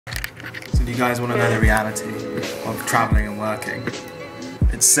you guys want to know the reality of travelling and working,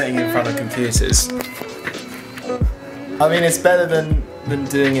 it's sitting in front of computers. I mean, it's better than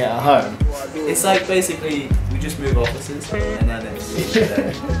doing it at home. It's like basically we just move offices and then it's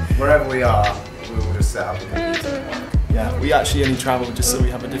wherever we are, we will just set up a computer and work. Yeah, we actually only travel just so we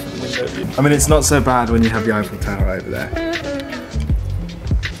have a different window view. I mean, it's not so bad when you have the Eiffel Tower over there.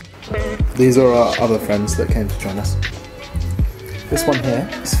 These are our other friends that came to join us. This one here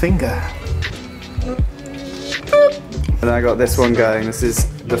is Finger. And I got this one going. This is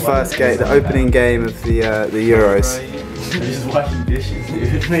the first game, the opening game of the Euros. You're just washing dishes,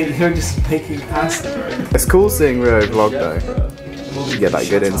 dude. You're just making pasta, bro. It's cool seeing Rio vlog though. You get that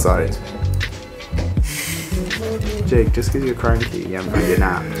good insight. Jake, just because you're cranky, you haven't had your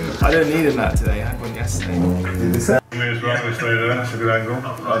nap. I don't need a nap today, I had one yesterday. Me as well, we stay there, that's a good angle.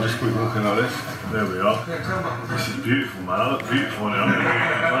 I'll just keep walking like this. There we are. This is beautiful, man. I look beautiful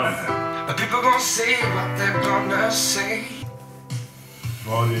now. People gonna say what they're gonna say.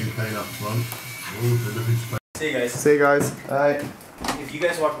 Volume clean up front. See you guys. See you guys. Bye. If you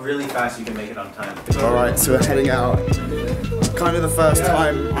guys walk really fast, you can make it on time. Alright, so we're heading out. Kind of the first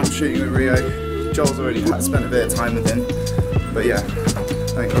time I'm shooting with Rio. Joel's already spent a bit of time with him. But yeah,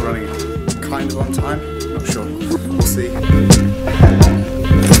 I think we're running kind of on time. Not sure. We'll see. I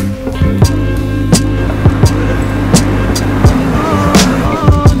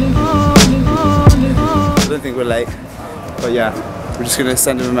don't think we're late. But yeah, we're just going to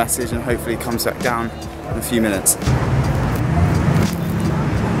send him a message and hopefully he comes back down in a few minutes.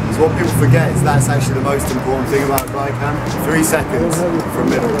 So what people forget is that's actually the most important thing about a glide cam. 3 seconds for a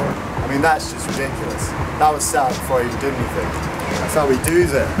middle. I mean, that's just ridiculous. That was set up before I even did anything. That's how we do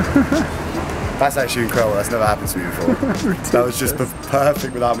it. That's actually incredible. That's never happened to me before. That was just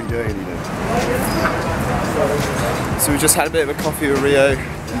perfect without me doing anything. So we just had a bit of a coffee with Rio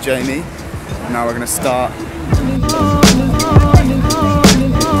and Jamie. And now we're going to start.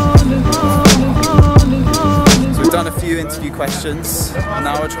 So we've done a few interview questions, and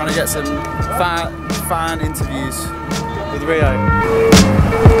now we're trying to get some fan interviews with Rio.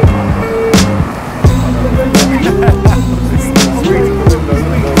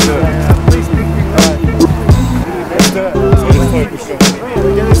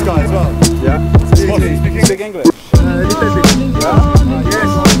 Get this guy as well. Yeah. Speak English.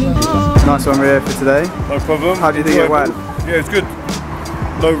 Nice one, Rio, for today. No problem. How do you think it went? Yeah, it's good.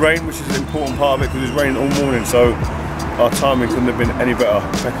 No rain, which is an important part of it because it's raining all morning, so our timing couldn't have been any better.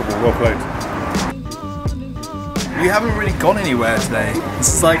 Impeccable, well played. We haven't really gone anywhere today.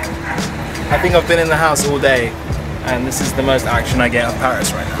 This is like, I think I've been in the house all day, and this is the most action I get of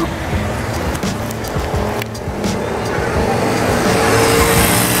Paris right now.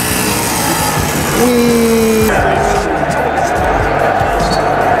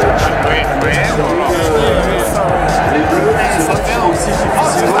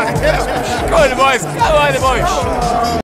 Go on, boys! Go on, boys!